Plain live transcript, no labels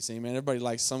Amen. Everybody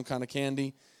likes some kind of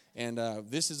candy. And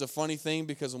this is a funny thing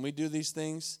because when we do these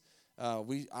things,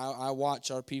 I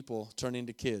watch our people turn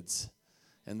into kids.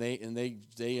 And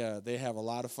they have a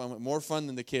lot of fun, more fun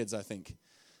than the kids, I think.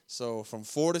 So from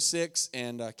 4 to 6,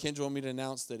 and Kendra wanted me to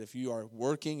announce that if you are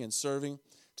working and serving,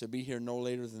 to be here no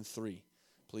later than 3,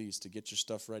 please, to get your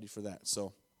stuff ready for that.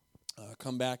 So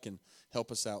come back and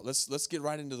help us out. Let's get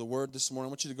right into the Word this morning.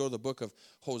 I want you to go to the book of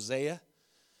Hosea,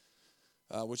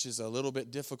 which is a little bit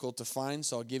difficult to find,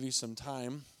 so I'll give you some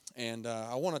time. And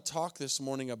I want to talk this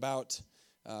morning about,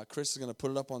 Chris is going to put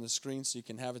it up on the screen so you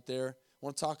can have it there. I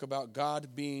want to talk about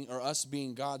us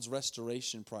being God's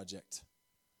restoration project.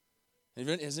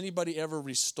 Has anybody ever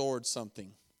restored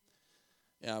something?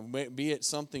 Be it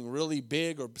something really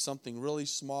big or something really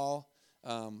small.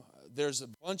 There's a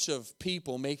bunch of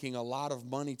people making a lot of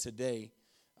money today.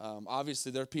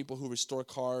 Obviously, there are people who restore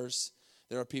cars.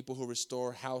 There are people who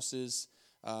restore houses.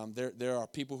 There are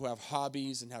people who have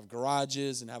hobbies and have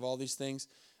garages and have all these things.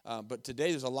 But today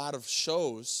there's a lot of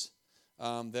shows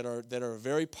that are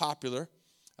very popular,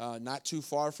 not too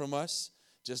far from us,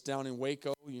 just down in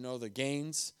Waco. You know, the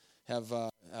Gaines have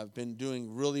been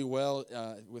doing really well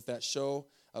with that show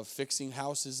of fixing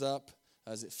houses up.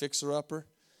 Is it Fixer Upper?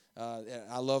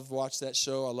 I love to watch that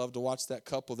show. I love to watch that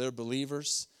couple. They're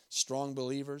believers, strong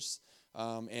believers.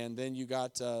 And then you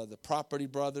got the Property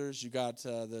Brothers. You got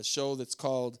the show that's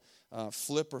called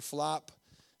Flip or Flop.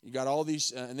 You got all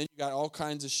these, and then you got all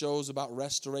kinds of shows about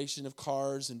restoration of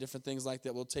cars and different things like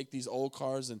that. We'll take these old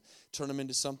cars and turn them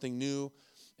into something new.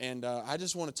 And I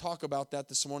just want to talk about that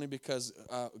this morning because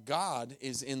God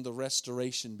is in the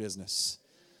restoration business.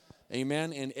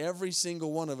 Amen. And every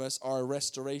single one of us are a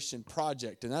restoration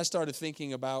project. And I started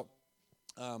thinking about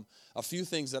a few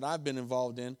things that I've been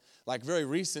involved in. Like very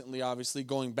recently, obviously,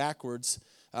 going backwards,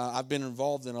 I've been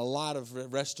involved in a lot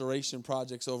of restoration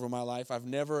projects over my life. I've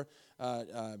never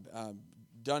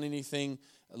done anything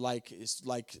like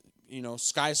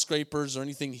skyscrapers or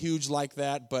anything huge like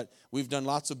that, but we've done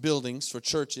lots of buildings for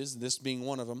churches, this being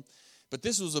one of them. But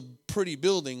this was a pretty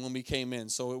building when we came in,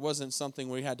 so it wasn't something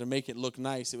where we had to make it look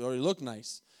nice. It already looked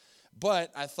nice.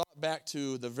 But I thought back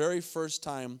to the very first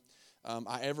time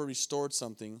I ever restored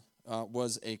something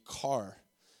was a car.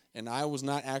 And I was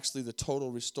not actually the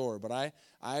total restorer, but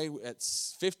I at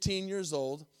 15 years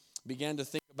old began to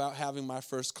think about having my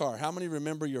first car. How many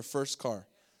remember your first car?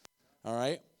 All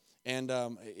right. And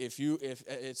if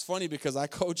it's funny because I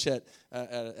coach at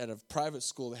a private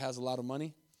school that has a lot of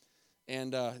money,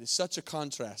 and it's such a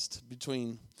contrast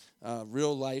between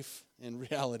real life and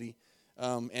reality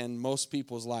and most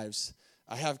people's lives.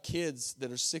 I have kids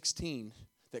that are 16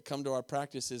 that come to our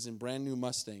practices in brand new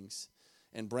Mustangs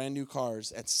and brand new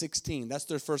cars at 16. That's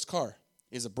their first car,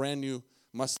 is a brand new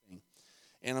Mustang.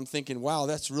 And I'm thinking, wow,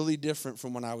 that's really different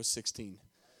from when I was 16.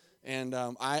 And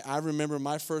I remember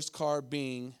my first car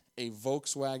being a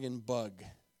Volkswagen Bug.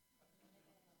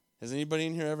 Has anybody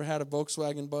in here ever had a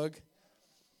Volkswagen Bug?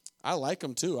 I like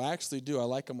them too. I actually do. I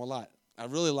like them a lot. I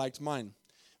really liked mine.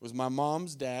 It was my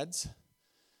mom's dad's.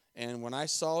 And when I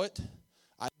saw it,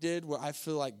 I did what I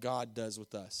feel like God does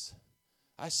with us.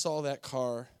 I saw that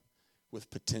car with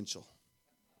potential.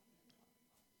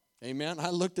 Amen.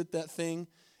 I looked at that thing,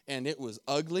 and it was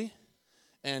ugly,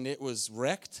 and it was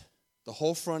wrecked. The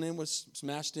whole front end was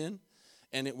smashed in,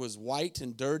 and it was white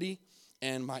and dirty.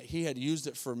 And he had used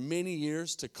it for many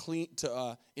years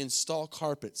to install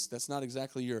carpets. That's not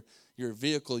exactly your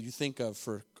vehicle you think of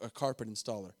for a carpet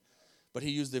installer. But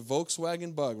he used a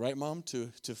Volkswagen Bug, right, Mom,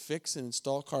 to fix and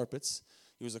install carpets.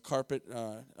 He was a carpet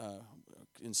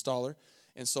installer.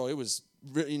 And so it was,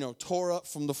 tore up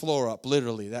from the floor up,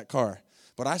 literally, that car.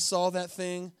 But I saw that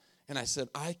thing, and I said,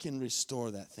 I can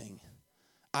restore that thing.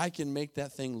 I can make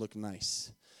that thing look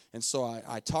nice. And so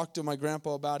I talked to my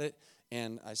grandpa about it,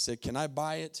 and I said, can I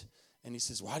buy it? And he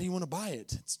says, why do you want to buy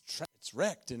it? It's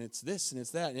wrecked, and it's this, and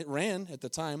it's that. And it ran at the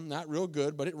time, not real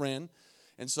good, but it ran.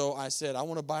 And so I said, I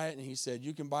want to buy it. And he said,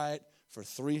 you can buy it for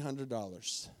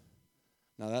 $300.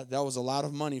 Now, that was a lot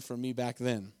of money for me back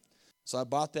then. So I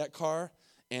bought that car,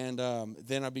 and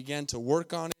then I began to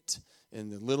work on it in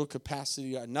the little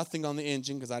capacity. Nothing on the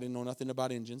engine because I didn't know nothing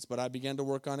about engines, but I began to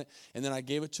work on it. And then I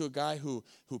gave it to a guy who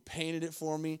painted it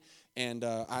for me. And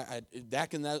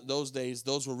back in those days,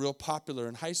 those were real popular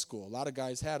in high school. A lot of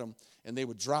guys had them, and they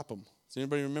would drop them. Does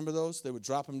anybody remember those? They would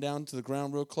drop them down to the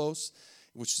ground real close,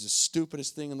 which is the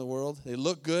stupidest thing in the world. They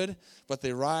look good, but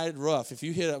they ride rough. If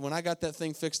you when I got that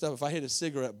thing fixed up, if I hit a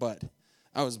cigarette butt,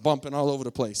 I was bumping all over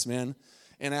the place, man.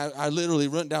 And I literally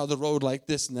went down the road like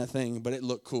this in that thing, but it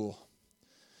looked cool.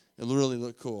 It really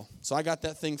looked cool. So I got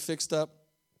that thing fixed up,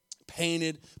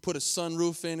 painted, put a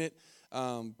sunroof in it.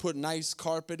 put nice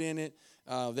carpet in it.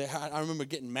 I remember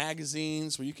getting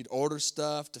magazines where you could order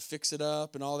stuff to fix it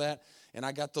up and all that. And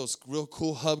I got those real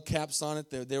cool hubcaps on it.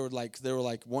 They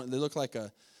looked like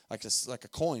a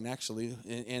coin actually.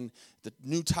 And the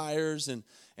new tires and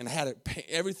I had it.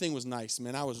 Everything was nice,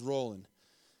 man. I was rolling,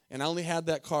 and I only had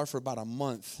that car for about a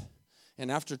month. And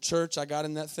after church, I got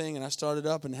in that thing and I started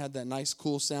up and had that nice,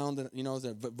 cool sound that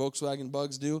that Volkswagen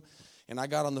Bugs do. And I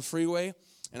got on the freeway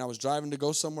and I was driving to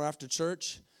go somewhere after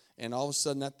church, and all of a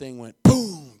sudden that thing went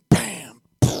boom, bam,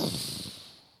 boom.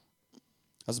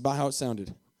 That's about how it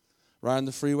sounded, right on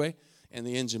the freeway, and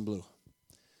the engine blew.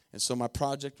 And so my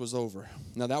project was over.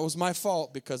 Now that was my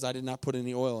fault because I did not put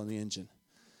any oil in the engine.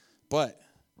 But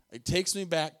it takes me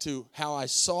back to how I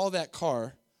saw that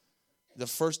car the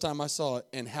first time I saw it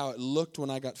and how it looked when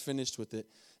I got finished with it.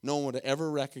 No one would have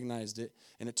ever recognized it,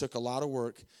 and it took a lot of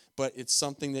work, but it's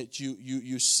something that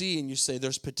you see and you say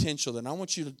there's potential. And I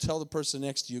want you to tell the person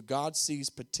next to you, God sees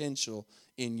potential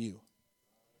in you.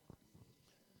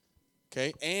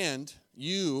 Okay? And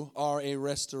you are a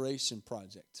restoration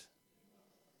project.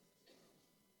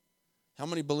 How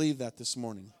many believe that this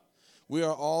morning? We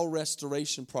are all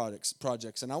restoration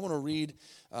projects. And I want to read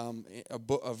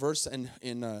a verse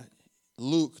in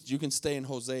Luke. You can stay in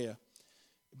Hosea,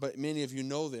 but many of you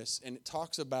know this, and it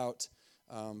talks about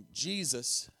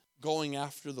Jesus going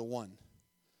after the one.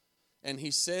 And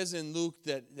he says in Luke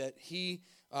that he,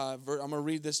 I'm going to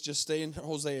read this, just stay in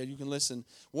Hosea, you can listen.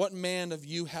 What man of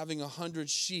you having 100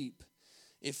 sheep,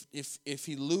 if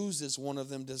he loses one of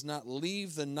them, does not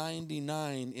leave the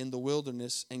 99 in the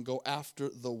wilderness and go after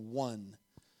the one?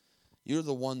 You're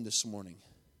the one this morning,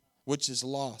 which is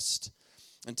lost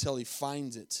until he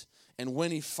finds it. And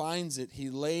when he finds it, he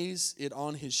lays it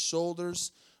on his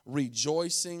shoulders,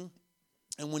 rejoicing.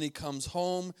 And when he comes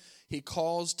home, he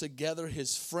calls together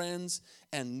his friends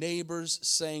and neighbors,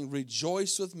 saying,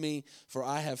 rejoice with me, for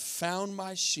I have found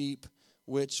my sheep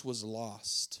which was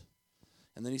lost.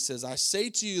 And then he says, I say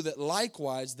to you that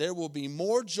likewise there will be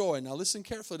more joy. Now listen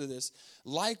carefully to this.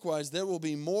 Likewise there will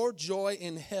be more joy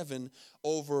in heaven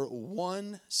over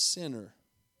one sinner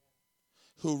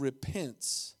who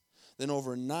repents than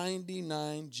over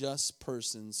 99 just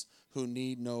persons who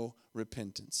need no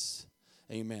repentance.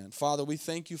 Amen. Father, we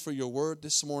thank you for your word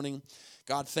this morning.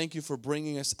 God, thank you for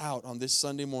bringing us out on this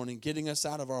Sunday morning, getting us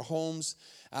out of our homes,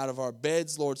 out of our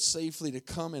beds, Lord, safely to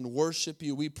come and worship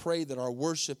you. We pray that our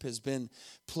worship has been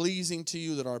pleasing to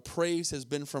you, that our praise has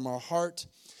been from our heart.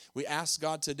 We ask,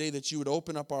 God, today that you would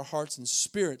open up our hearts and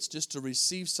spirits just to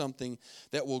receive something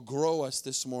that will grow us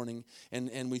this morning.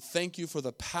 And we thank you for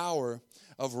the power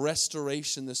of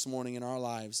restoration this morning in our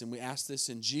lives. And we ask this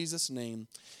in Jesus' name,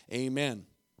 amen.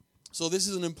 So this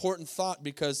is an important thought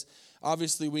because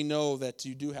obviously we know that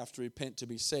you do have to repent to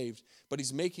be saved. But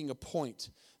he's making a point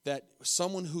that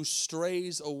someone who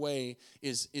strays away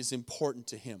is important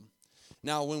to him.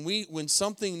 Now, when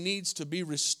something needs to be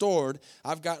restored,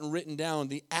 I've gotten written down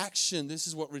the action. This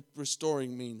is what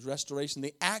restoring means, restoration.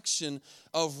 The action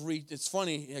of it's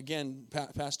funny, again,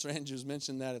 Pastor Andrews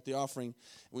mentioned that at the offering.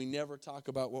 We never talk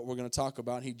about what we're going to talk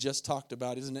about. He just talked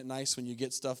about, isn't it nice when you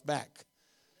get stuff back?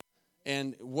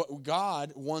 And what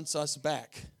God wants us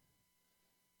back.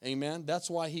 Amen? That's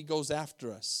why he goes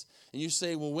after us. And you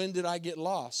say, well, when did I get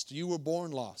lost? You were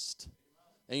born lost.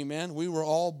 Amen. We were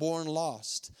all born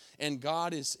lost, and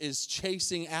God is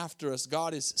chasing after us.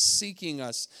 God is seeking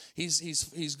us.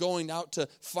 He's going out to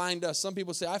find us. Some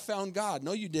people say, I found God.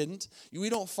 No, you didn't. We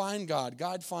don't find God.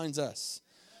 God finds us.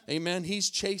 Amen. He's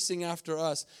chasing after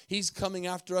us. He's coming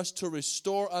after us to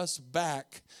restore us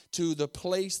back to the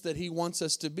place that he wants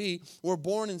us to be. We're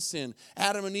born in sin.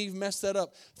 Adam and Eve messed that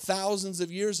up thousands of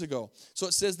years ago. So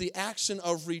it says the action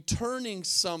of returning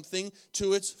something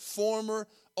to its former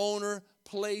owner,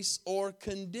 place, or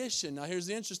condition. Now here's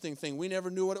the interesting thing. We never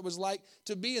knew what it was like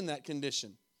to be in that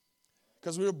condition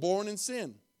because we were born in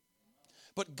sin.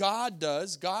 But God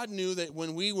does. God knew that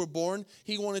when we were born,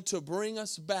 he wanted to bring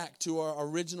us back to our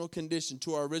original condition,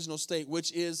 to our original state,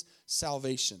 which is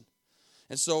salvation.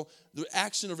 And so the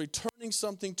action of returning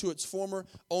something to its former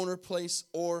owner, place,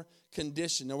 or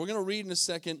condition. Now we're going to read in a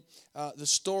second the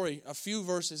story, a few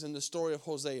verses in the story of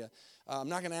Hosea. I'm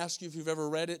not going to ask you if you've ever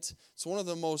read it. It's one of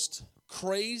the most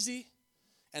crazy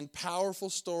and powerful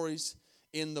stories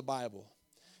in the Bible.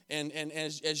 And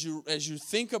as you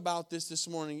think about this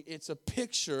morning, it's a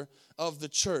picture of the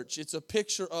church. It's a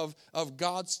picture of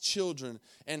God's children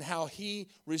and how he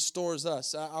restores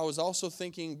us. I was also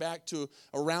thinking back to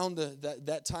around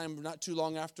that time, not too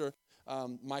long after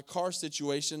my car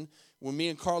situation. When me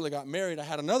and Carla got married, I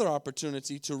had another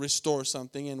opportunity to restore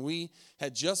something, and we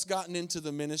had just gotten into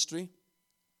the ministry.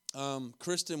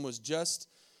 Kristen was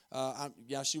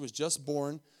she was just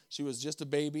born. She was just a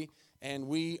baby. And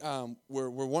we were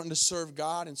wanting to serve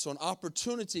God. And so an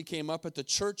opportunity came up at the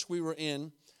church we were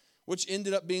in, which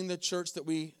ended up being the church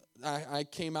that I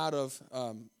came out of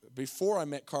before I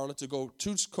met Carla to go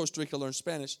to Costa Rica to learn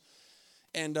Spanish.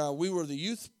 And we were the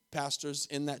youth pastors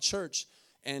in that church.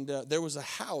 And there was a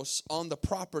house on the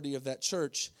property of that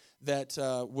church that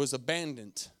was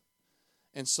abandoned.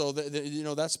 And so,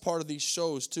 that's part of these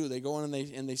shows, too. They go in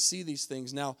and they see these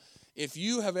things. Now, if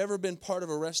you have ever been part of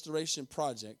a restoration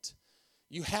project,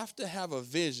 you have to have a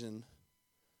vision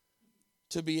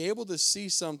to be able to see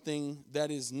something that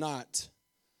is not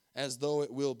as though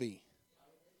it will be.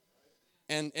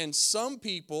 And some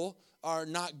people are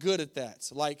not good at that.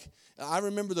 Like, I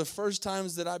remember the first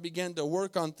times that I began to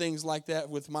work on things like that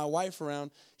with my wife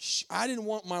around. I didn't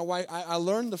want my wife. I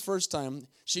learned the first time.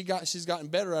 She's gotten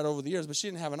better at it over the years, but she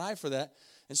didn't have an eye for that.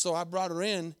 And so I brought her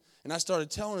in, and I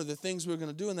started telling her the things we were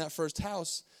going to do in that first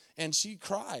house, and she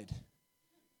cried.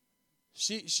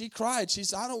 She cried. She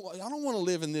said, I don't want to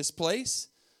live in this place,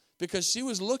 because she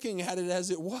was looking at it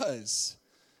as it was.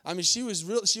 I mean, she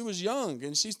was young,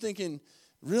 and she's thinking,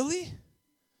 really?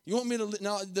 You want me to live?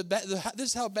 Now, this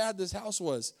is how bad this house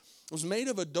was. It was made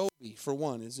of adobe, for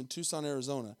one. It's in Tucson,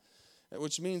 Arizona,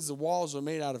 which means the walls are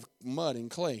made out of mud and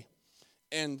clay.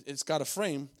 And it's got a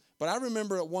frame. But I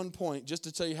remember at one point, just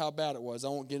to tell you how bad it was, I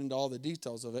won't get into all the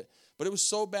details of it, but it was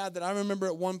so bad that I remember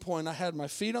at one point I had my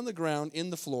feet on the ground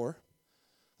in the floor.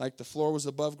 Like the floor was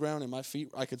above ground and my feet,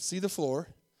 I could see the floor.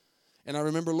 And I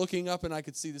remember looking up and I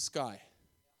could see the sky.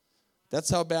 That's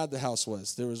how bad the house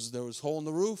was. There was a hole in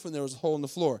the roof and there was a hole in the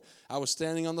floor. I was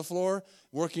standing on the floor,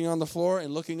 working on the floor,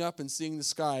 and looking up and seeing the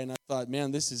sky. And I thought,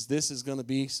 man, this is going to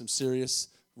be some serious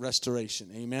restoration.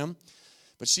 Amen.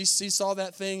 But she saw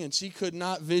that thing and she could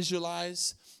not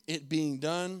visualize it being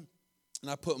done.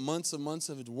 And I put months and months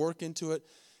of work into it.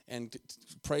 And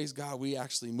praise God, we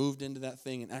actually moved into that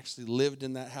thing and actually lived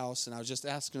in that house. And I was just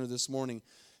asking her this morning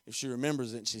if she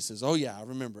remembers it. And she says, oh, yeah, I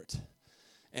remember it.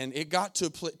 And it got to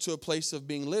a place of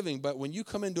being living. But when you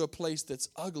come into a place that's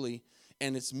ugly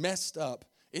and it's messed up,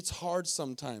 it's hard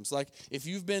sometimes. Like if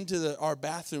you've been to our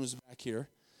bathrooms back here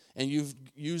and you've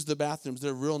used the bathrooms,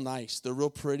 they're real nice. They're real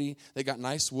pretty. They got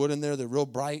nice wood in there. They're real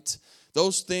bright.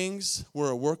 Those things were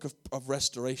a work of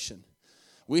restoration.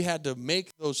 We had to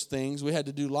make those things. We had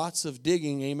to do lots of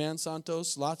digging. Amen,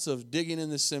 Santos? Lots of digging in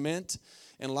the cement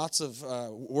and lots of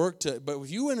work to. But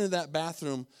if you went into that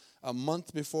bathroom a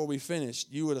month before we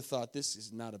finished, you would have thought this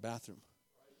is not a bathroom.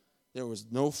 There was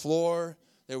no floor.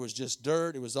 There was just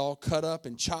dirt. It was all cut up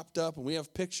and chopped up. And we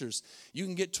have pictures. You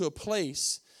can get to a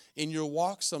place in your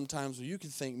walk sometimes where you can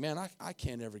think, man, I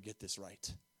can't ever get this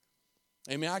right.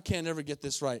 Amen. I can't ever get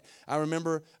this right. I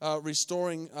remember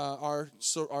restoring our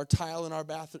tile in our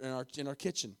bathroom, in our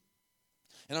kitchen.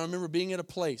 And I remember being at a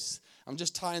place. I'm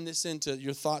just tying this into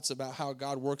your thoughts about how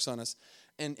God works on us.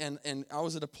 And I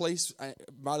was at a place,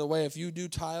 by the way, if you do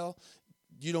tile,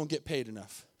 you don't get paid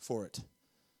enough for it.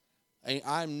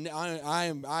 I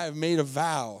have made a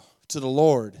vow to the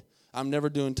Lord. I'm never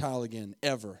doing tile again,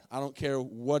 ever. I don't care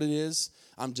what it is.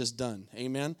 I'm just done.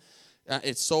 Amen.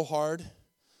 It's so hard.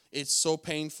 It's so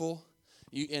painful.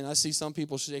 And I see some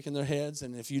people shaking their heads,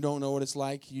 and if you don't know what it's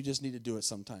like, you just need to do it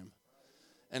sometime.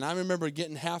 And I remember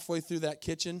getting halfway through that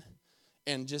kitchen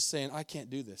and just saying, I can't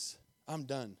do this. I'm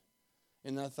done.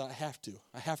 And I thought,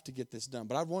 I have to get this done.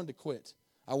 But I wanted to quit.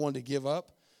 I wanted to give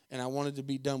up, and I wanted to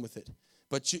be done with it.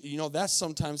 But, that's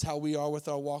sometimes how we are with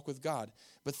our walk with God.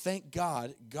 But thank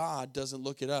God, God doesn't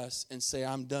look at us and say,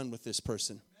 I'm done with this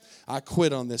person. I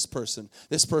quit on this person.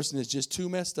 This person is just too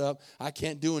messed up. I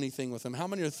can't do anything with them. How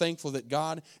many are thankful that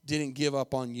God didn't give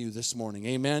up on you this morning?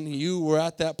 Amen. You were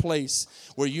at that place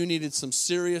where you needed some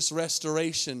serious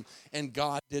restoration, and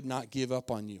God did not give up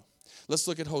on you. Let's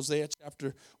look at Hosea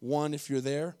chapter 1 if you're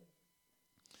there.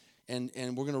 And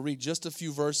we're going to read just a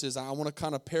few verses. I want to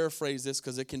kind of paraphrase this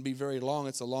because it can be very long.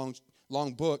 It's a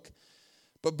long book.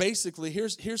 But basically,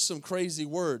 here's some crazy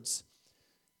words.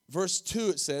 Verse 2,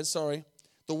 it says,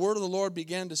 the word of the Lord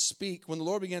began to speak. When the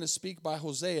Lord began to speak by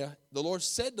Hosea, the Lord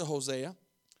said to Hosea,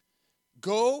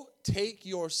 go take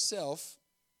yourself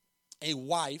a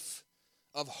wife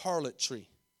of harlotry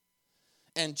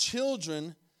and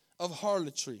children of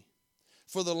harlotry.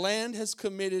 For the land has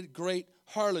committed great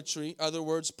harlotry, other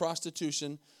words,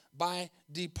 prostitution, by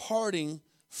departing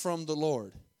from the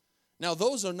Lord. Now,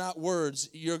 those are not words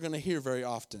you're going to hear very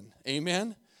often.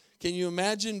 Amen? Can you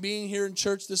imagine being here in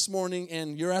church this morning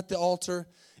and you're at the altar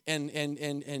and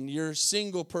you're a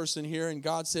single person here and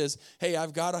God says, hey,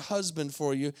 I've got a husband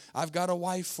for you. I've got a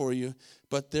wife for you,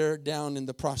 but they're down in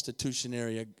the prostitution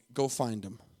area. Go find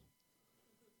them.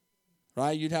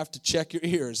 right? You'd have to check your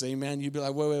ears, amen. You'd be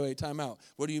like, wait, time out.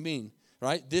 What do you mean,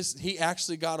 right? He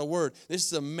actually got a word. This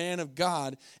is a man of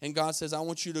God, and God says, I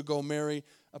want you to go marry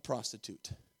a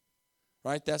prostitute,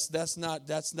 right? That's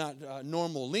not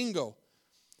normal lingo.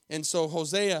 And so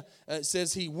Hosea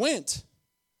says he went.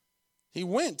 He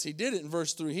did it in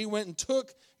verse 3. He went and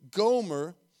took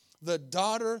Gomer, the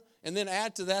daughter, and then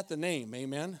add to that the name,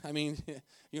 amen. I mean,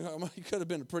 it could have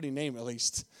been a pretty name at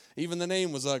least. Even the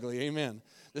name was ugly, amen.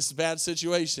 This is a bad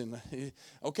situation.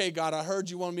 Okay, God, I heard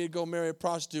you wanted me to go marry a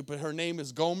prostitute, but her name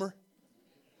is Gomer.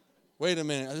 Wait a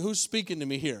minute, who's speaking to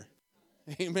me here?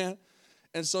 Amen.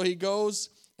 And so he goes,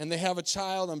 and they have a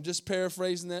child. I'm just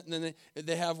paraphrasing that. And then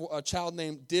they have a child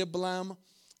named Diblam,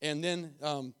 and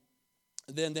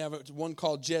then they have one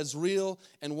called Jezreel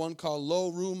and one called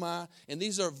Lo Rumah. And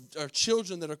these are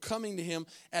children that are coming to him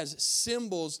as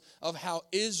symbols of how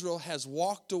Israel has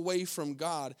walked away from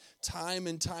God time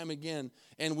and time again.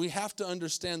 And we have to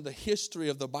understand the history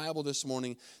of the Bible this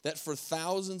morning, that for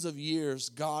thousands of years,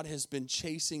 God has been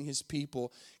chasing his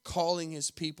people, calling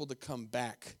his people to come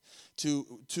back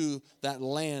to that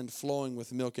land flowing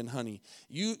with milk and honey.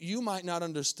 You might not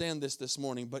understand this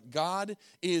morning, but God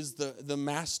is the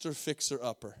master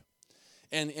fixer-upper.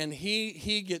 And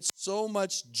he gets so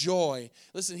much joy.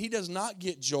 Listen, he does not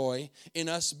get joy in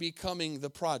us becoming the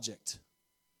project.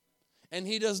 And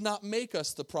he does not make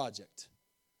us the project.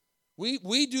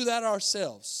 We do that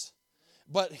ourselves.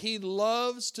 But he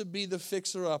loves to be the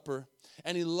fixer-upper.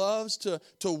 And he loves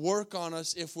to work on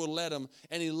us if we'll let him.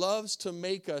 And he loves to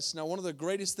make us. Now, one of the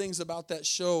greatest things about that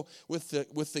show with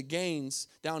the Gaines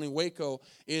down in Waco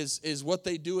is what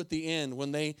they do at the end.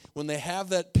 When they have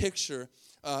that picture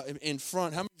in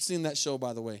front. How many have seen that show,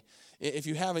 by the way? If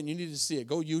you haven't, you need to see it.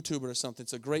 Go YouTube it or something.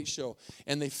 It's a great show.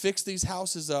 And they fix these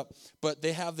houses up, but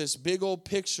they have this big old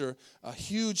picture, a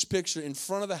huge picture in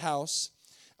front of the house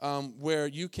where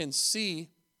you can see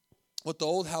what the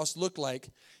old house looked like.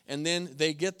 And then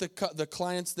they get the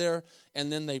clients there, and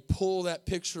then they pull that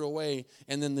picture away,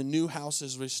 and then the new house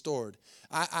is restored.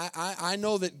 I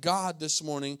know that God this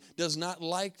morning does not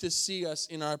like to see us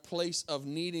in our place of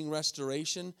needing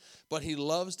restoration, but he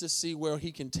loves to see where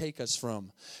he can take us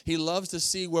from. He loves to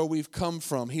see where we've come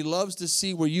from. He loves to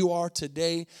see where you are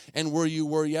today and where you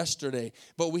were yesterday.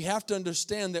 But we have to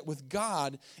understand that with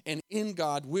God and in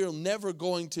God, we're never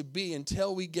going to be,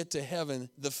 until we get to heaven,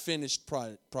 the finished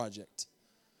project.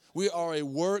 We are a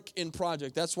work in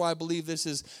project. That's why I believe this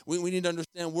is, we need to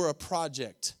understand we're a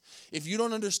project. If you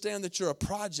don't understand that you're a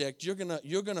project, you're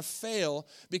gonna fail,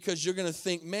 because you're gonna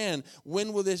think, man,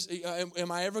 when will this,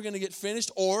 am I ever gonna get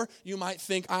finished? Or you might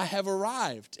think, I have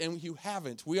arrived, and you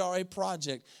haven't. We are a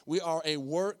project. We are a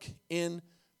work in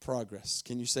progress.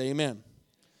 Can you say amen?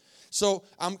 So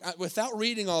without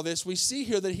reading all this, we see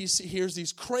here that he hears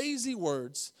these crazy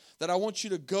words that I want you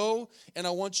to go and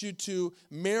I want you to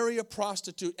marry a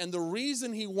prostitute. And the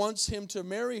reason he wants him to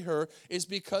marry her is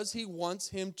because he wants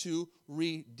him to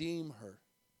redeem her.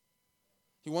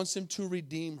 He wants him to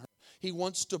redeem her. He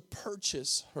wants to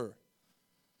purchase her.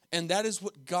 And that is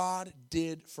what God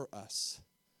did for us.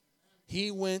 He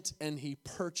went and he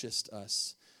purchased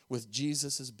us with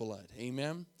Jesus' blood.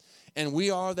 Amen. And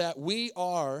we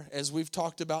are, as we've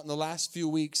talked about in the last few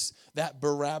weeks, that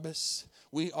Barabbas.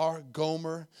 We are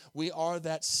Gomer. We are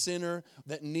that sinner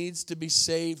that needs to be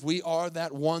saved. We are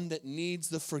that one that needs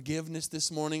the forgiveness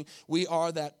this morning. We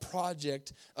are that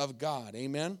project of God.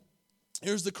 Amen?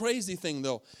 Here's the crazy thing,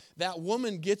 though. That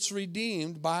woman gets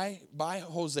redeemed by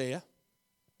Hosea.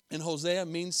 And Hosea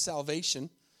means salvation.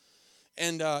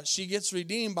 And she gets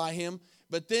redeemed by him.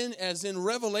 But then, as in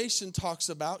Revelation talks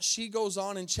about, she goes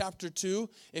on in chapter 2.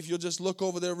 If you'll just look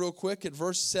over there real quick at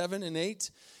verse 7 and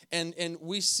 8. And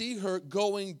we see her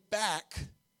going back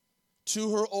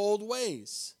to her old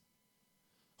ways.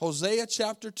 Hosea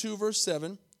chapter 2, verse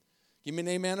 7. Give me an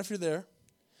amen if you're there.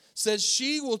 Says,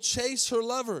 she will chase her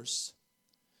lovers,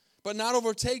 but not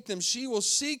overtake them. She will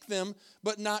seek them,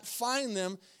 but not find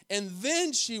them. And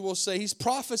then she will say, he's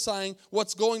prophesying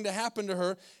what's going to happen to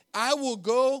her. I will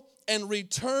go and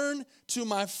return to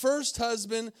my first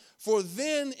husband, for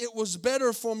then it was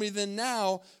better for me than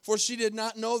now, for she did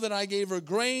not know that I gave her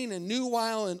grain and new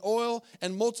wine and oil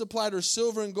and multiplied her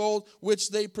silver and gold,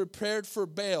 which they prepared for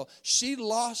Baal. She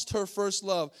lost her first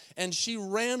love, and she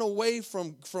ran away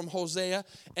from Hosea.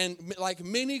 And like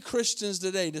many Christians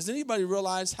today, does anybody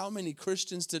realize how many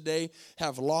Christians today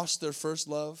have lost their first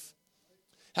love?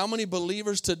 How many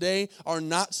believers today are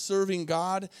not serving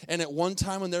God, and at one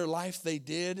time in their life they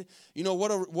did? You know,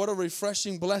 what a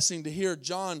refreshing blessing to hear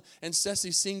John and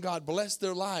Ceci sing God bless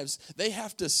their lives. They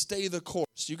have to stay the course.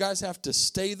 You guys have to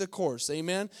stay the course.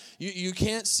 Amen. You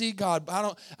can't see God.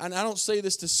 I don't say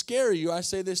this to scare you. I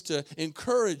say this to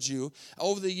encourage you.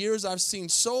 Over the years, I've seen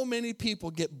so many people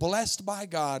get blessed by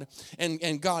God,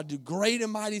 and God do great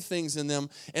and mighty things in them,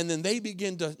 and then they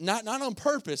begin to, not on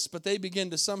purpose, but they begin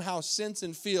to somehow sense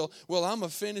and feel, well, I'm a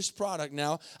finished product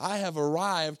now. I have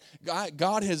arrived.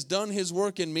 God has done his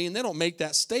work in me. And they don't make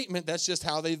that statement. That's just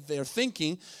how they're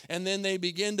thinking. And then they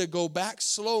begin to go back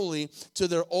slowly to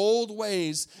their old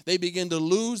ways. They begin to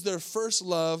lose their first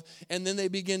love. And then they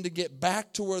begin to get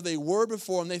back to where they were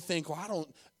before. And they think, well,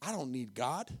 I don't need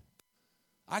God.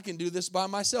 I can do this by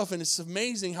myself. And it's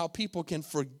amazing how people can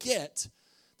forget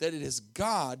that it is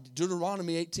God.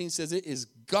 Deuteronomy 18 says it is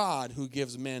God who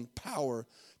gives men power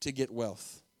to get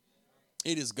wealth.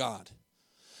 It is God.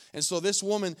 And so this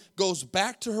woman goes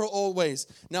back to her old ways.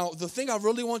 Now, the thing I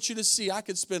really want you to see, I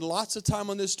could spend lots of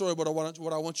time on this story, but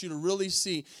what I want you to really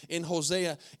see in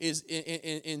Hosea is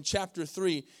in chapter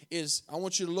 3 is, I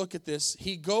want you to look at this.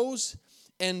 He goes,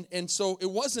 and so it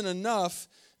wasn't enough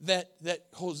that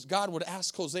God would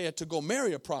ask Hosea to go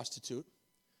marry a prostitute.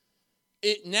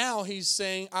 Now he's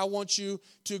saying, I want you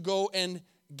to go and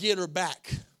get her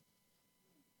back.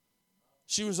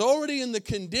 She was already in the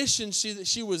condition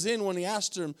she was in when he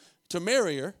asked her to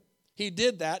marry her. He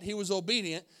did that. He was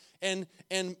obedient. And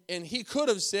he could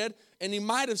have said, and he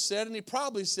might have said, and he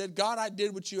probably said, God, I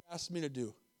did what you asked me to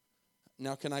do.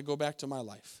 Now can I go back to my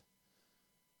life?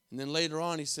 And then later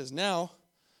on he says, now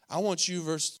I want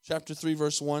you, chapter 3,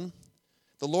 verse 1.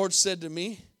 The Lord said to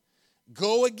me,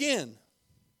 go again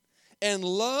and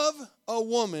love a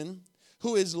woman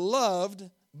who is loved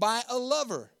by a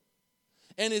lover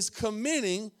and is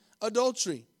committing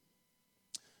adultery.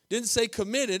 Didn't say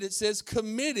committed, it says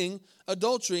committing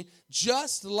adultery,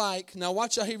 just like, now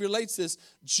watch how he relates this,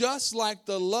 just like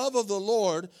the love of the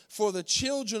Lord for the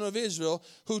children of Israel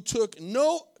who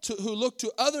looked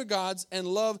to other gods and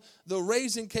loved the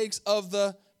raisin cakes of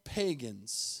the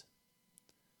pagans.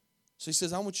 So he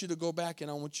says, I want you to go back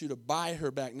and I want you to buy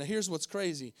her back. Now here's what's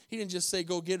crazy. He didn't just say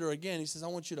go get her again. He says, I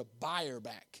want you to buy her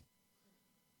back.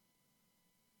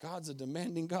 God's a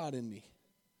demanding God, isn't he?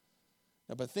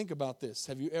 Now, but think about this.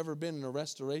 Have you ever been in a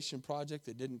restoration project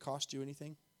that didn't cost you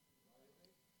anything?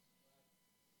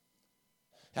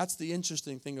 That's the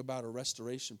interesting thing about a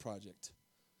restoration project.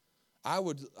 I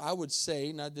would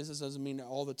say, now this doesn't mean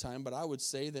all the time, but I would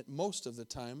say that most of the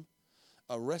time,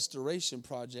 a restoration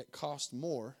project costs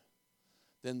more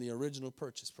than the original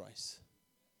purchase price.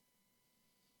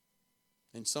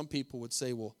 And some people would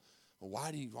say, well why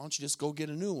don't you just go get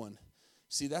a new one?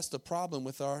 See, that's the problem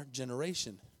with our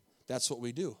generation. That's what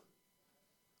we do.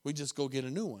 We just go get a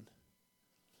new one.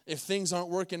 If things aren't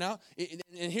working out,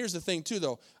 and here's the thing too,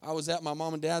 though. I was at my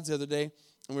mom and dad's the other day,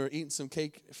 and we were eating some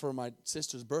cake for my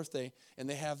sister's birthday, and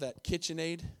they have that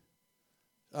KitchenAid,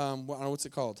 what's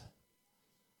it called?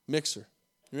 Mixer.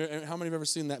 How many have ever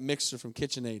seen that mixer from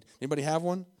KitchenAid? Anybody have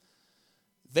one?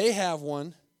 They have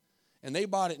one, and they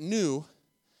bought it new,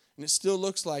 and it still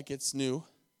looks like it's new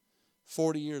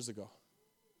 40 years ago.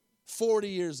 40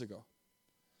 years ago.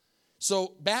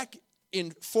 So back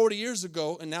in 40 years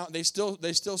ago, and now they still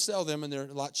sell them, and they're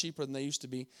a lot cheaper than they used to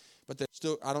be. But they're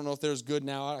still, I don't know if they're as good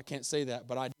now. I can't say that,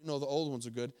 but I do know the old ones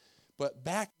are good. But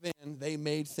back then, they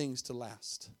made things to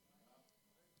last.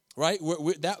 Right?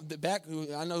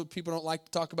 I know people don't like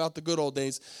to talk about the good old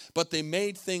days, but they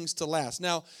made things to last.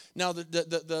 Now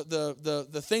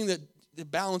the thing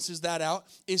that balances that out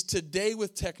is today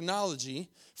with technology.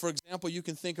 For example, you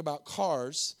can think about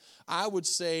cars. I would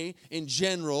say, in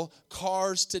general,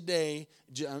 cars today,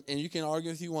 and you can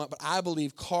argue if you want, but I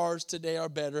believe cars today are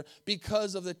better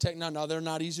because of the technology. Now, they're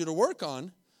not easy to work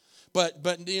on,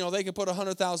 but you know, they can put a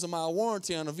 100,000-mile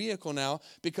warranty on a vehicle now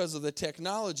because of the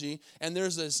technology, and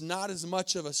there's not as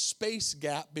much of a space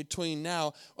gap between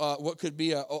now what could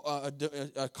be a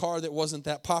car that wasn't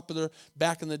that popular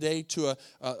back in the day to a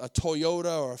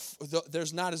Toyota,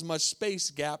 there's not as much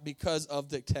space gap because of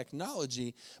the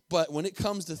technology. But when it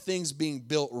comes to things being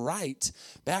built right,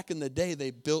 back in the day,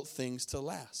 they built things to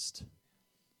last.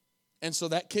 And so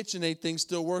that KitchenAid thing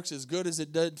still works as good as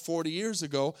it did 40 years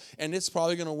ago, and it's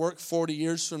probably going to work 40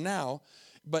 years from now.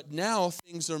 But now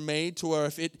things are made to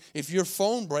where if your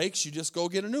phone breaks, you just go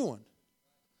get a new one.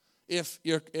 If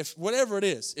whatever it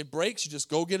is, it breaks, you just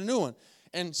go get a new one.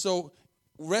 And so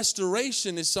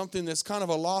restoration is something that's kind of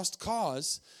a lost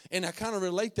cause, and I kind of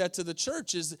relate that to the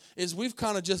church is we've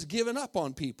kind of just given up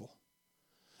on people.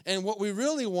 And what we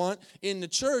really want in the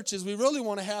church is we really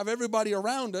want to have everybody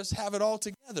around us have it all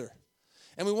together.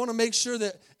 And we want to make sure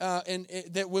that that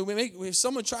if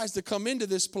someone tries to come into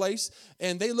this place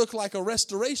and they look like a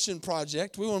restoration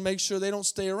project, we want to make sure they don't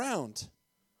stay around.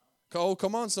 Oh,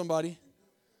 come on, somebody.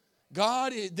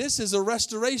 God, this is a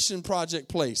restoration project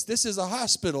place. This is a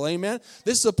hospital, amen?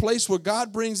 This is a place where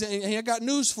God brings in, and I got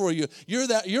news for you.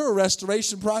 You're a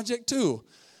restoration project too.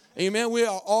 Amen. We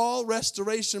are all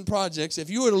restoration projects. If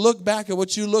you were to look back at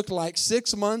what you looked like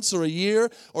 6 months or a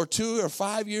year or 2 or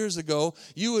 5 years ago,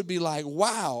 you would be like,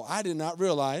 wow, I did not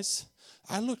realize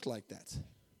I looked like that.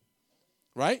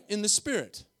 Right? In the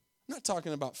spirit. I'm not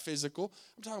talking about physical.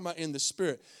 I'm talking about in the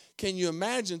spirit. Can you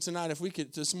imagine tonight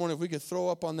this morning, if we could throw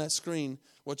up on that screen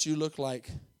what you look like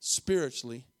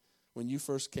spiritually when you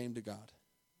first came to God?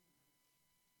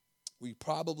 We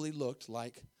probably looked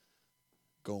like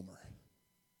Gomer.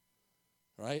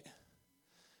 Right?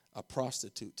 A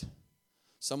prostitute.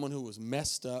 Someone who was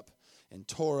messed up and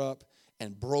tore up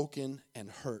and broken and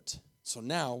hurt. So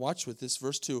now, watch with this,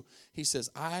 verse 2. He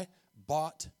says, I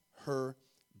bought her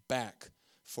back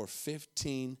for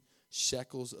 15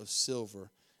 shekels of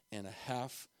silver and a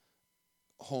half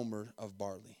homer of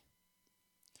barley.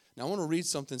 Now, I want to read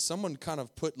something. Someone kind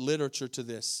of put literature to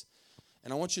this.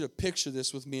 And I want you to picture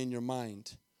this with me in your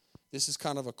mind. This is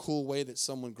kind of a cool way that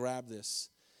someone grabbed this.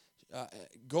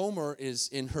 Gomer is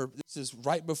this is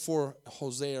right before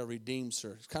Hosea redeems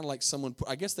her. It's kind of like someone,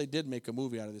 I guess they did make a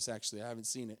movie out of this actually. I haven't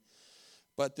seen it.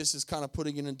 But this is kind of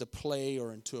putting it into play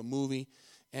or into a movie.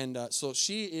 And so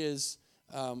she is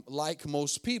like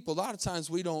most people. A lot of times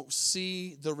we don't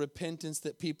see the repentance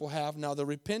that people have. Now the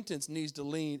repentance needs to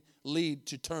lead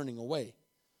to turning away.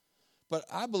 But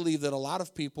I believe that a lot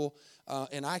of people,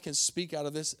 and I can speak out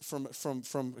of this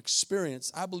from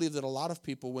experience, I believe that a lot of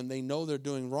people, when they know they're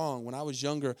doing wrong, when I was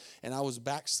younger and I was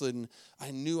backslidden,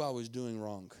 I knew I was doing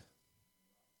wrong.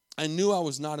 I knew I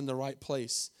was not in the right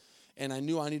place, and I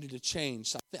knew I needed to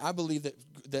change. I believe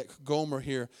that Gomer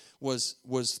here was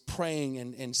praying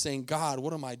and saying, God,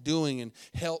 what am I doing? And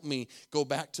help me go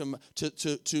back to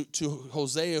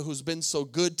Hosea, who's been so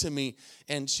good to me.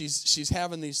 And she's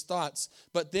having these thoughts.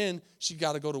 But then she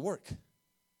got to go to work.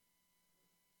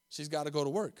 She's got to go to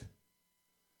work.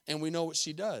 And we know what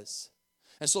she does.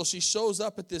 And so she shows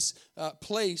up at this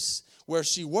place where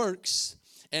she works.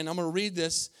 And I'm going to read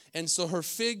this. And so her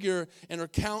figure and her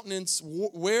countenance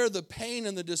wear the pain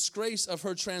and the disgrace of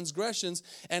her transgressions.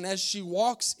 And as she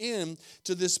walks in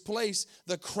to this place,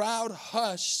 the crowd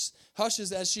hushes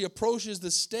as she approaches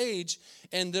the stage.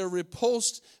 And they're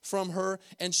repulsed from her.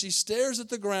 And she stares at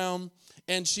the ground.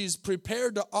 And she's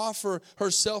prepared to offer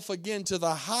herself again to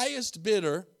the highest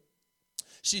bidder.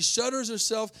 She shudders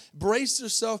herself, braced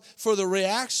herself for the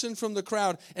reaction from the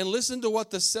crowd. And listen to what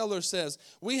the seller says.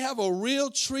 We have a real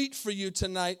treat for you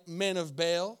tonight, men of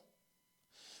Baal.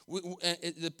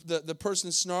 The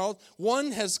person snarled.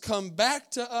 One has come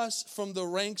back to us from the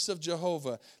ranks of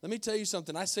Jehovah. Let me tell you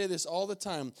something. I say this all the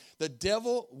time. The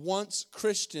devil wants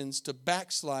Christians to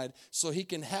backslide so he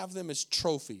can have them as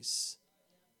trophies.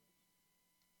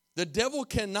 The devil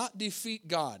cannot defeat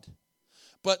God.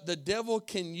 But the devil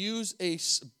can use a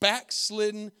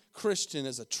backslidden Christian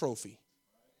as a trophy.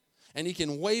 And he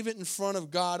can wave it in front of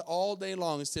God all day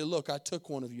long and say, look, I took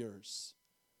one of yours.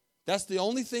 That's the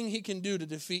only thing he can do to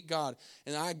defeat God.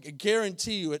 And I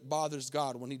guarantee you it bothers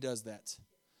God when he does that.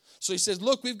 So he says,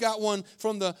 look, we've got one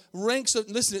from the ranks of,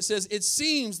 listen, it says, it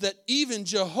seems that even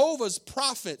Jehovah's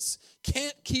prophets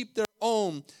can't keep their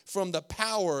own from the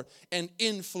power and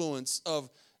influence of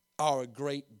our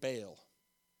great Baal.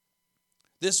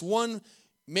 This one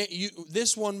you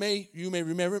may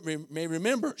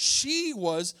remember, she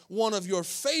was one of your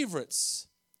favorites.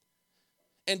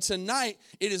 And tonight,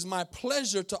 it is my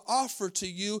pleasure to offer to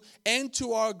you and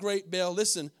to our great Baal,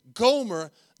 listen,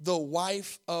 Gomer, the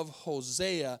wife of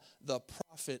Hosea, the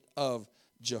prophet of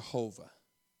Jehovah.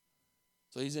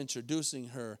 So he's introducing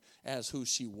her as who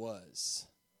she was.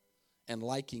 And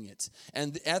liking it.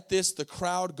 And at this, the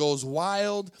crowd goes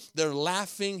wild. They're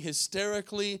laughing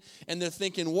hysterically. And they're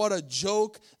thinking, what a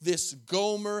joke this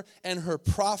Gomer and her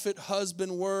prophet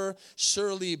husband were.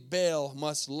 Surely Baal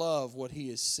must love what he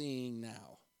is seeing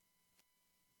now.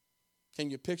 Can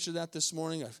you picture that this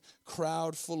morning? A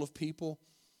crowd full of people.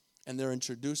 And they're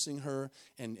introducing her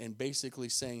and basically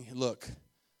saying, look,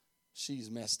 she's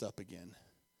messed up again.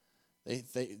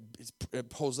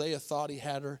 Hosea thought he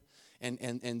had her.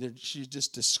 And she's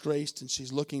just disgraced, and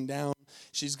she's looking down.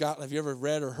 She's got. Have you ever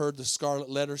read or heard the Scarlet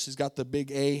Letter? She's got the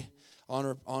big A on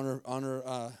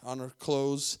her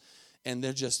clothes, and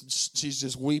she's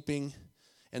just weeping.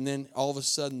 And then all of a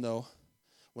sudden, though,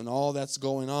 when all that's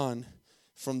going on,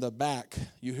 from the back,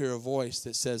 you hear a voice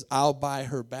that says, I'll buy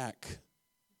her back.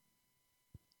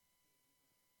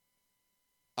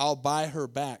 I'll buy her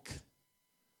back.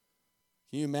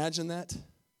 Can you imagine that?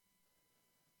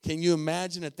 Can you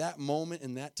imagine at that moment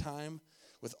in that time,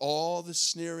 with all the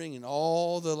sneering and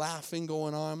all the laughing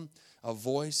going on, a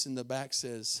voice in the back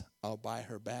says, I'll buy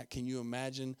her back. Can you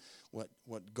imagine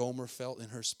what Gomer felt in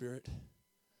her spirit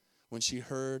when she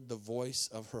heard the voice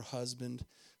of her husband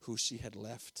who she had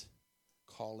left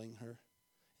calling her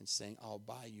and saying, I'll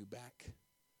buy you back?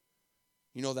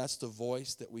 You know, that's the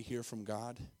voice that we hear from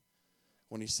God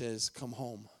when he says, come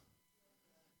home.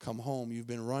 Come home. You've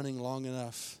been running long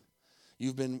enough.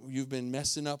 You've been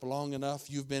messing up long enough.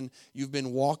 You've been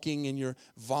walking in your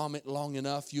vomit long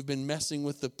enough. You've been messing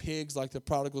with the pigs, like the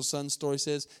prodigal son story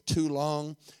says, too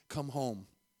long. Come home.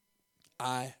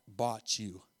 I bought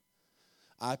you.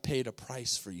 I paid a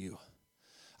price for you.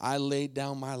 I laid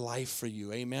down my life for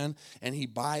you. Amen. And he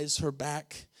buys her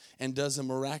back and does a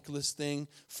miraculous thing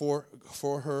for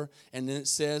her. And then it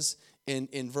says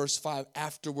in verse 5,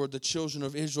 afterward the children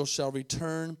of Israel shall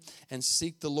return and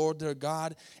seek the Lord their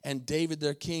God and David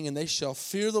their king, and they shall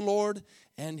fear the Lord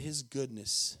and his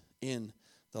goodness in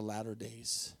the latter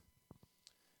days.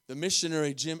 The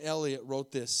missionary Jim Elliot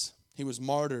wrote this. He was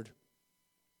martyred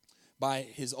by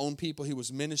his own people he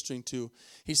was ministering to.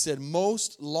 He said,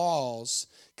 most laws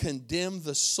condemn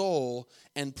the soul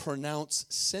and pronounce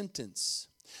sentence.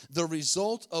 The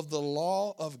result of the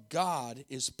law of God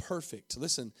is perfect.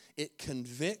 Listen, it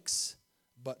convicts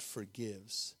but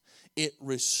forgives. It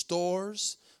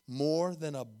restores more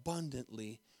than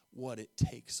abundantly what it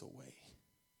takes away.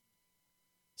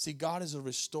 See, God is a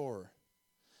restorer.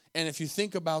 And if you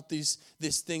think about this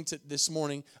thing this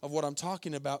morning of what I'm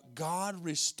talking about, God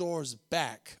restores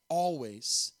back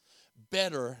always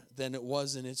better than it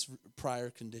was in its prior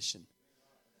condition.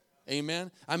 Amen.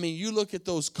 I mean, you look at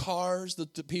those cars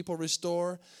that the people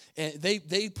restore, and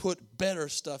they put better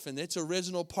stuff in. It's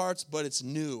original parts, but it's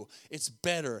new. It's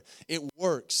better. It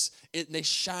works. They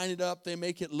shine it up. They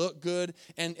make it look good.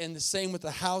 And the same with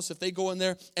the house. If they go in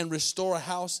there and restore a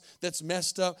house that's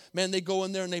messed up, man, they go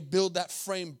in there and they build that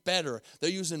frame better.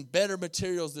 They're using better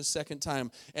materials the second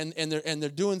time, and they're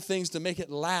doing things to make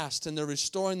it last, and they're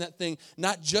restoring that thing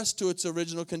not just to its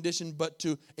original condition, but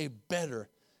to a better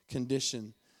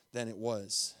condition than it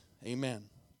was. Amen.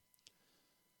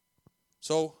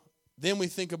 So then we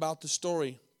think about the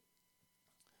story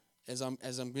as I'm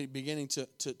beginning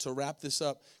to wrap this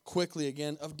up quickly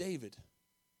again of David.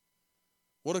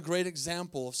 What a great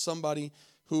example of somebody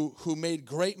who made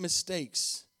great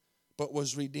mistakes but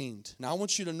was redeemed. Now I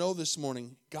want you to know this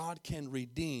morning, God can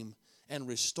redeem and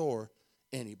restore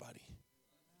anybody.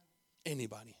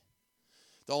 Anybody.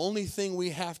 The only thing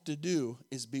we have to do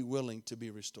is be willing to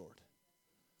be restored.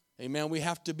 Amen. We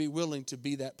have to be willing to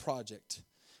be that project.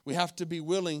 We have to be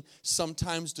willing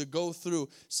sometimes to go through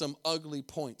some ugly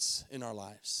points in our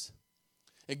lives.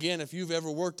 Again, if you've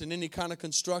ever worked in any kind of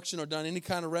construction or done any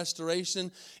kind of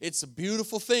restoration, it's a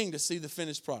beautiful thing to see the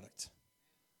finished product.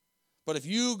 But if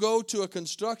you go to a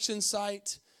construction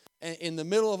site in the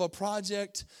middle of a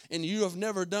project and you have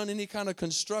never done any kind of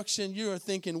construction, you are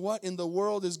thinking, what in the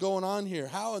world is going on here?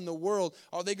 How in the world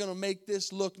are they going to make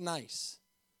this look nice?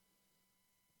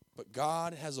 But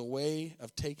God has a way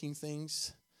of taking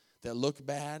things that look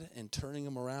bad and turning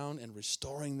them around and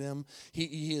restoring them.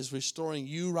 He is restoring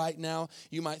you right now.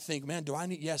 You might think, man,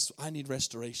 yes, I need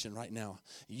restoration right now.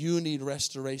 You need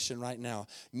restoration right now.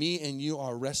 Me and you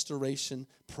are restoration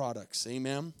products.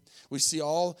 Amen. We see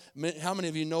how many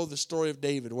of you know the story of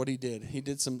David, what he did? He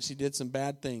did some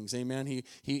bad things. Amen.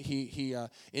 He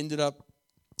ended up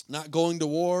not going to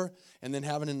war and then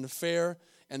having an affair.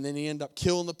 And then he ended up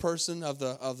killing the person of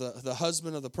the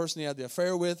husband of the person he had the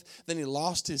affair with. Then he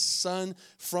lost his son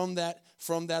from that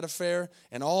affair.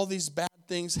 And all these bad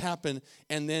things happen.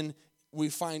 And then we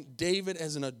find David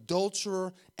as an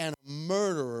adulterer and a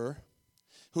murderer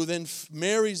who then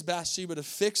marries Bathsheba to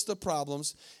fix the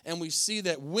problems. And we see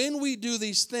that when we do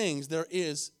these things, there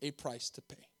is a price to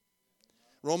pay.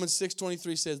 Romans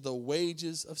 6:23 says, the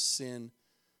wages of sin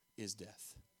is death.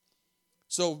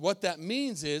 So what that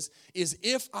means is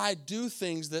if I do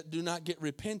things that do not get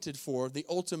repented for, the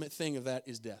ultimate thing of that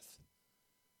is death.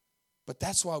 But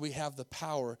that's why we have the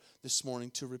power this morning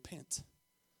to repent.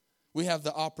 We have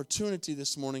the opportunity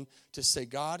this morning to say,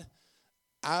 God,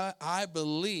 I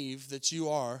believe that you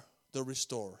are the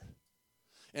restorer.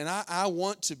 And I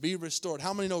want to be restored.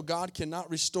 How many know God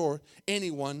cannot restore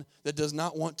anyone that does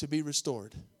not want to be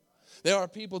restored? There are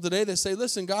people today that say,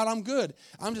 listen, God, I'm good.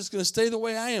 I'm just going to stay the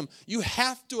way I am. You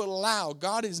have to allow.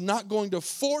 God is not going to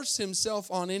force himself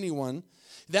on anyone.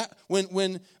 That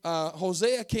when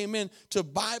Hosea came in to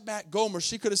buy back Gomer,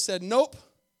 she could have said, nope,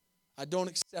 I don't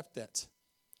accept that.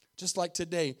 Just like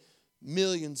today,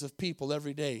 millions of people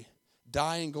every day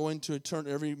die and go into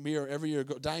eternity, every year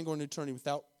die and go into eternity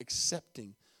without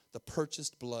accepting the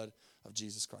purchased blood of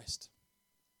Jesus Christ.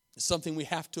 It's something we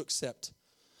have to accept.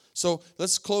 So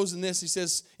let's close in this. He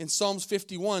says in Psalms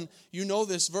 51, you know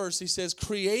this verse. He says,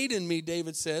 create in me,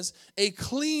 David says, a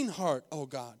clean heart, O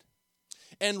God,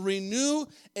 and renew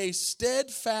a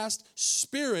steadfast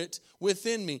spirit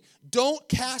within me. Don't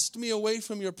cast me away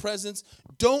from your presence.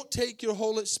 Don't take your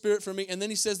Holy Spirit from me. And then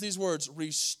he says these words,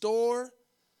 restore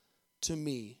to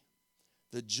me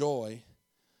the joy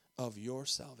of your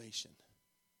salvation.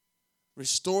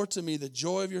 Restore to me the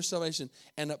joy of your salvation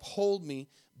and uphold me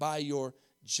by your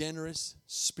generous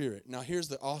spirit. Now here's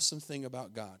the awesome thing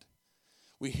about God.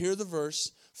 We hear the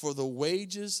verse, for the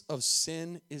wages of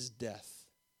sin is death.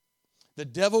 The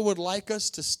devil would like us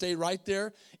to stay right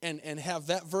there and have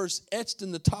that verse etched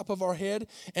in the top of our head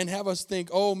and have us think,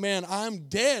 oh man, I'm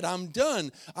dead, I'm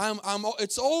done,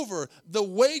 it's over. The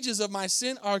wages of my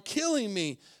sin are killing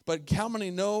me. But how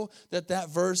many know that that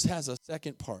verse has a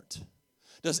second part?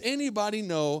 Does anybody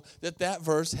know that that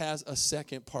verse has a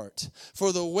second part?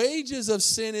 For the wages of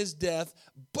sin is death,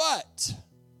 but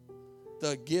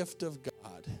the gift of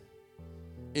God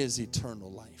is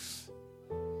eternal life.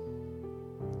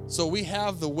 So we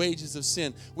have the wages of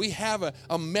sin. We have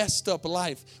a messed up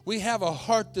life. We have a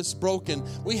heart that's broken.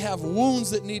 We have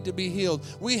wounds that need to be healed.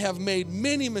 We have made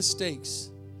many mistakes.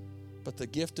 But the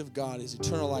gift of God is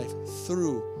eternal life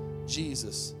through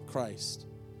Jesus Christ,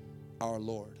 our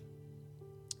Lord.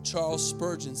 Charles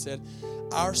Spurgeon said,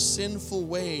 our sinful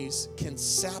ways can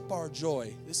sap our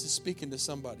joy. This is speaking to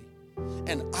somebody.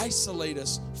 And isolate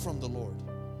us from the Lord.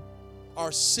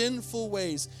 Our sinful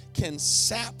ways can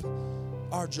sap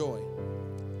our joy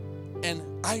and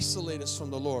isolate us from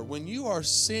the Lord. When you are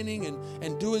sinning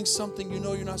and doing something you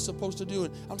know you're not supposed to do,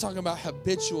 and I'm talking about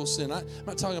habitual sin. I'm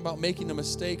not talking about making a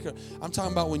mistake. I'm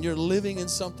talking about when you're living in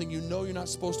something you know you're not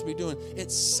supposed to be doing.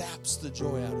 It saps the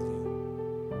joy out of you.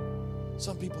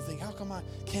 Some people think, how come I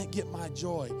can't get my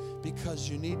joy? Because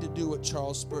you need to do what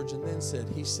Charles Spurgeon then said.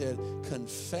 He said,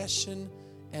 confession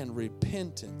and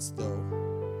repentance,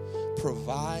 though,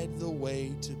 provide the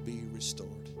way to be restored.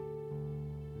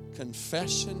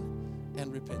 Confession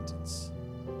and repentance.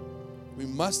 We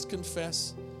must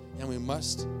confess and we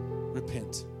must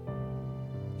repent.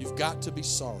 You've got to be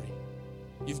sorry.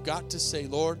 You've got to say,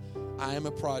 Lord, I am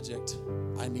a project.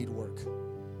 I need work.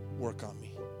 Work on me.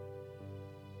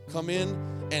 Come in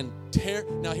and tear.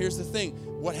 Now here's the thing.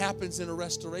 What happens in a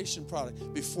restoration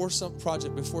project? Before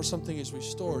something is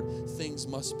restored, things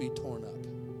must be torn up.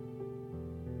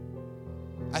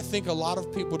 I think a lot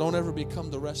of people don't ever become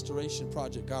the restoration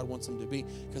project God wants them to be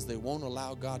because they won't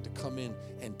allow God to come in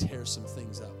and tear some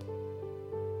things up.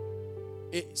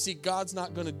 See, God's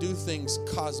not going to do things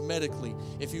cosmetically.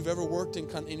 If you've ever worked in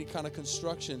any kind of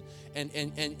construction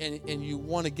and you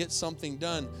want to get something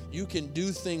done, you can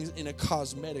do things in a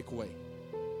cosmetic way.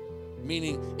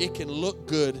 Meaning it can look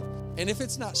good. And if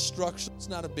it's not structural, it's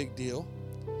not a big deal.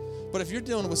 But if you're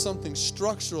dealing with something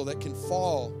structural that can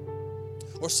fall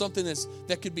or something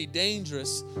that could be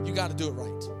dangerous, you got to do it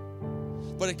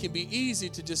right. But it can be easy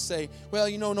to just say,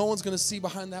 well, no one's going to see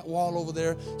behind that wall over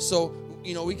there, so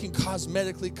we can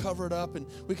cosmetically cover it up and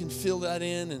we can fill that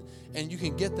in and you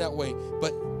can get that way.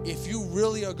 But if you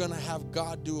really are going to have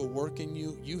God do a work in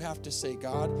you, you have to say,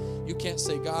 God, you can't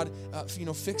say, God,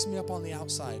 fix me up on the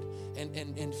outside. And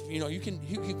you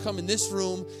can come in this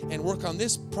room and work on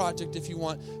this project if you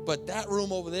want, but that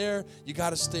room over there, you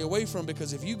got to stay away from,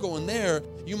 because if you go in there,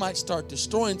 you might start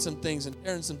destroying some things and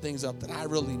tearing some things up that I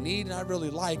really need and I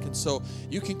really like. And so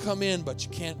you can come in, but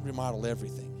you can't remodel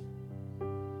everything.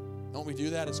 Don't we do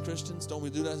that as Christians? Don't we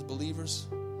do that as believers?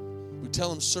 We tell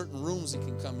them certain rooms he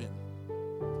can come in.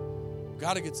 We've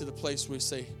got to get to the place where we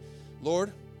say,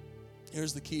 Lord,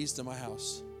 here's the keys to my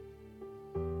house.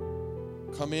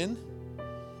 Come in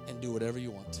and do whatever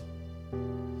you want.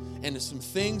 And if some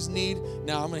things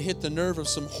now I'm going to hit the nerve of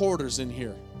some hoarders in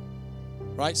here.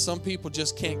 Right? Some people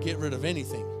just can't get rid of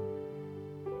anything.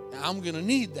 Now, I'm going to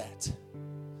need that.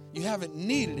 You haven't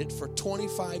needed it for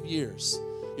 25 years.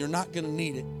 You're not going to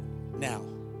need it now.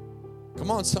 Come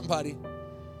on, somebody.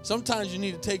 Sometimes you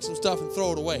need to take some stuff and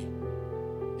throw it away.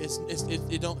 It's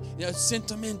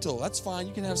sentimental. That's fine.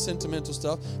 You can have sentimental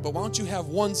stuff, but why don't you have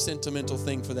one sentimental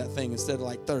thing for that thing instead of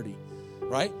like 30,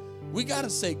 right? We got to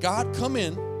say, God, come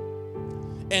in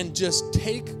and just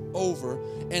take over.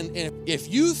 And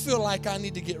if you feel like I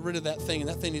need to get rid of that thing and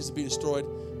that thing needs to be destroyed,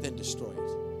 then destroy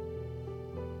it.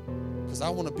 Because says, I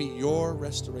want to be your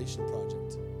restoration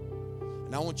project.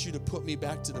 And I want you to put me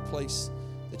back to the place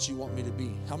that you want me to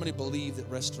be. How many believe that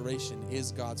restoration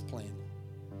is God's plan?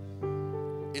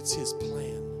 It's his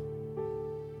plan.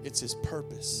 It's his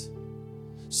purpose.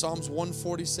 Psalms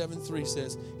 147:3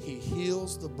 says, he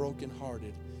heals the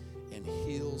brokenhearted and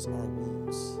heals our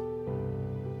wounds.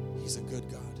 He's a good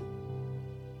God.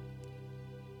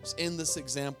 There's endless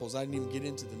examples. I didn't even get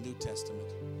into the New Testament.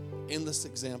 Endless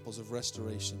examples of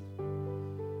restoration.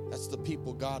 That's the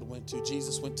people God went to.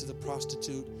 Jesus went to the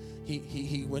prostitute.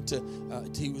 He went to,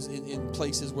 he was in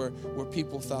places where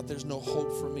people thought there's no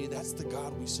hope for me. That's the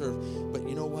God we serve. But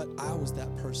you know what? I was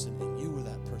that person and you were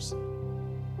that person.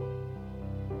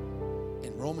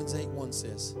 And Romans 8:1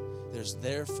 says, there's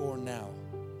therefore now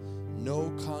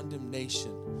no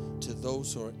condemnation to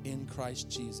those who are in Christ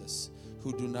Jesus,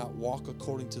 who do not walk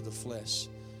according to the flesh,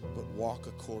 but walk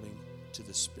according to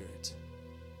the Spirit.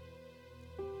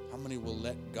 How many will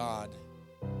let God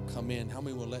come in? How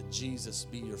many will let Jesus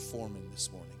be your foreman this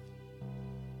morning?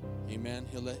 Amen.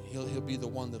 He'll be the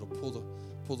one that'll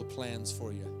pull the plans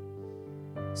for you.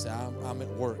 Say, I'm at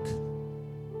work.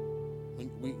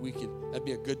 We could that'd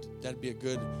be a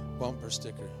good bumper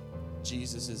sticker.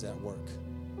 Jesus is at work.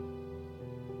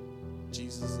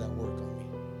 Jesus is at work on me.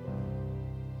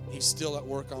 He's still at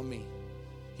work on me.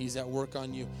 He's at work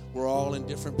on you. We're all in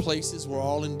different places. We're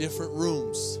all in different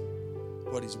rooms.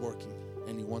 But he's working,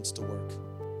 and he wants to work.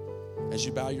 As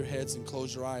you bow your heads and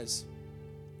close your eyes,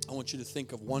 I want you to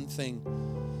think of one thing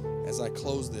as I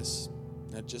close this.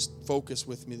 Now just focus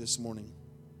with me this morning.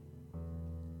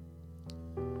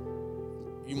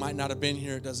 You might not have been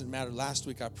here. It doesn't matter. Last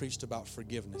week I preached about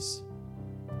forgiveness.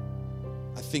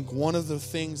 I think one of the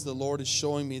things the Lord is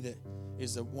showing me that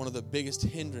is one of the biggest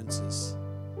hindrances.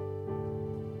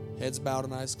 Heads bowed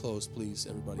and eyes closed, please,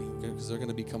 everybody, because they're going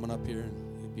to be coming up here and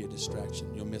it'll be a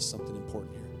distraction. You'll miss something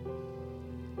important here.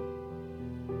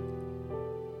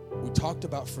 We talked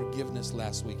about forgiveness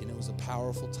last week, and it was a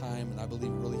powerful time, and I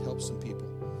believe it really helped some people.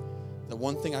 The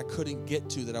one thing I couldn't get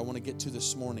to that I want to get to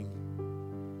this morning,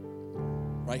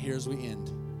 right here as we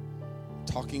end,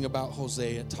 talking about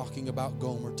Hosea, talking about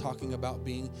Gomer, talking about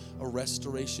being a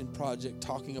restoration project,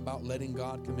 talking about letting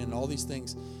God come in, all these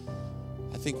things.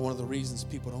 I think one of the reasons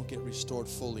people don't get restored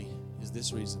fully is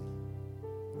this reason.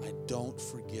 I don't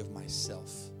forgive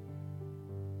myself.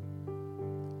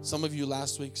 Some of you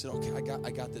last week said, okay,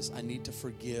 I got this. I need to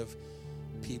forgive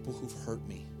people who've hurt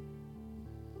me.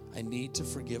 I need to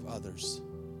forgive others.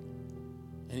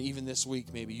 And even this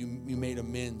week, maybe you made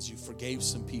amends. You forgave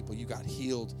some people. You got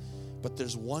healed. But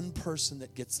there's one person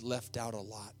that gets left out a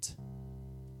lot,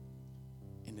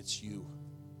 and it's you.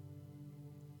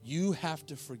 You have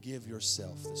to forgive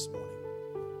yourself this morning.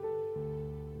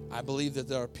 I believe that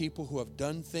there are people who have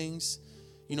done things.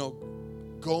 You know,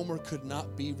 Gomer could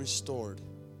not be restored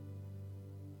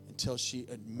until she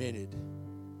admitted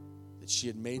that she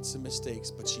had made some mistakes,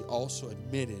 but she also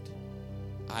admitted,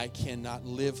 I cannot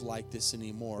live like this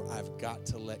anymore. I've got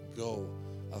to let go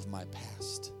of my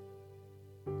past.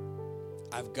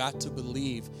 I've got to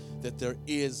believe that there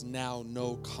is now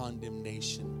no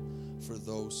condemnation for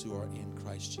those who are in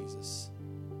Christ Jesus.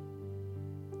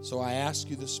 So I ask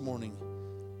you this morning,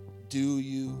 do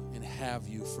you and have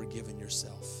you forgiven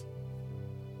yourself?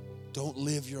 Don't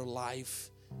live your life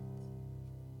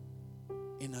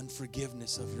in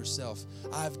unforgiveness of yourself.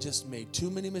 I've just made too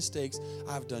many mistakes.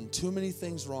 I've done too many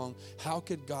things wrong. How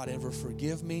could God ever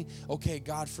forgive me? Okay,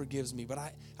 God forgives me, but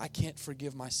I can't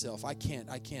forgive myself. I can't.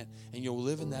 And you'll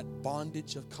live in that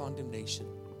bondage of condemnation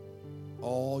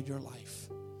all your life.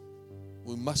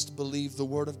 We must believe the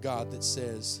word of God that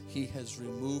says he has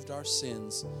removed our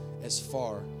sins as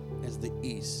far as the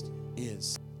east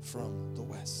is from the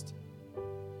west.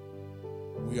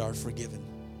 We are forgiven.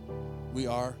 We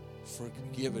are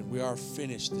forgiven. We are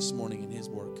finished this morning in his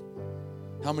work.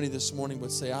 How many this morning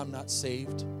would say, I'm not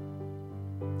saved?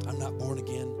 I'm not born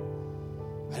again.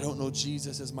 I don't know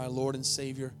Jesus as my Lord and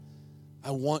Savior. I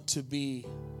want to be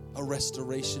a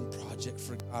restoration project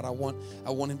for God. I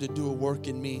want him to do a work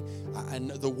in me.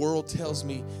 The world tells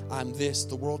me I'm this.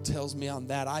 The world tells me I'm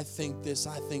that. I think this,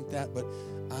 I think that, but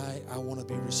I want to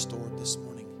be restored this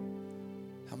morning.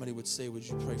 How many would say, would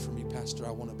you pray for me, Pastor?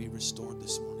 I want to be restored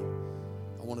this morning.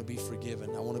 I want to be forgiven.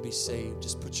 I want to be saved.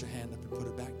 Just put your hand up and put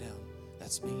it back down.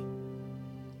 That's me.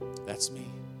 That's me.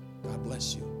 God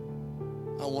bless you.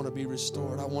 I want to be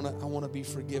restored. I want to be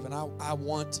forgiven. I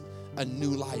want a new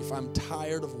life. I'm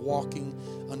tired of walking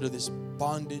under this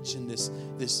bondage and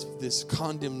this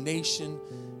condemnation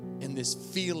and this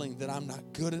feeling that I'm not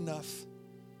good enough.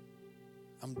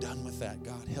 I'm done with that.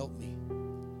 God, help me.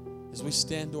 As we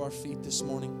stand to our feet this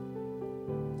morning,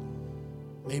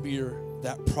 Maybe you're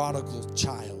that prodigal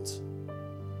child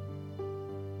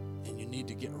and you need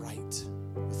to get right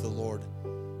with the Lord.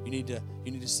 You need to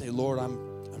say, Lord, I'm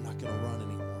not going to run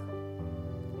anymore.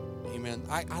 Amen.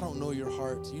 I don't know your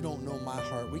heart. You don't know my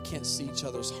heart. We can't see each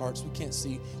other's hearts. We can't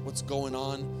see what's going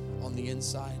on the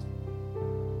inside.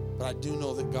 But I do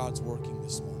know that God's working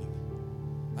this morning.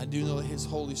 I do know that His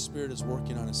Holy Spirit is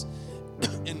working on us.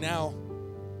 And now,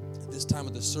 at this time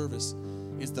of the service,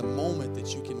 is the moment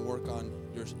that you can work on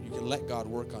you can let God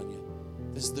work on you.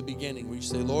 This is the beginning where you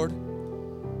say, Lord,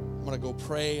 I'm going to go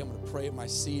pray. I'm going to pray at my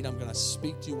seat. I'm going to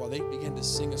speak to you while they begin to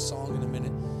sing a song in a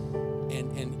minute.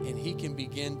 And He can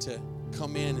begin to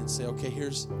come in and say, okay,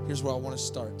 here's where I want to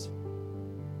start.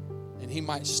 And He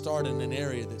might start in an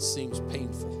area that seems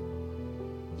painful.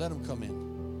 Let Him come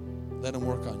in. Let Him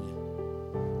work on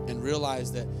you. And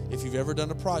realize that if you've ever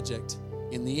done a project,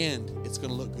 in the end, it's going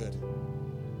to look good.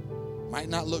 Might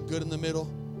not look good in the middle,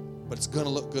 but it's going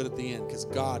to look good at the end because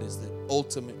God is the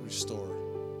ultimate restorer.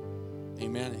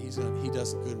 Amen. And He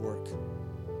does good work.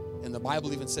 And the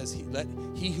Bible even says,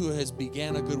 he who has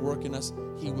began a good work in us,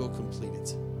 He will complete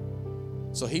it.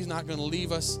 So He's not going to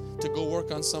leave us to go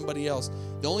work on somebody else.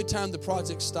 The only time the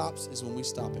project stops is when we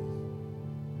stop Him.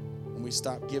 When we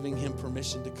stop giving Him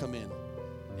permission to come in.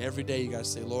 Every day you got to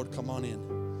say, Lord, come on in.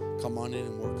 Come on in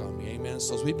and work on me. Amen.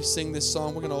 So as we sing this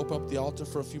song, we're going to open up the altar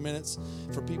for a few minutes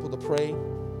for people to pray.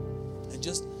 And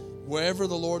just wherever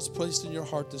the Lord's placed in your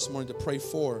heart this morning to pray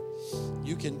for,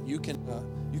 you can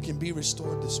be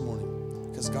restored this morning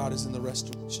because God is in the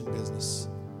restoration business.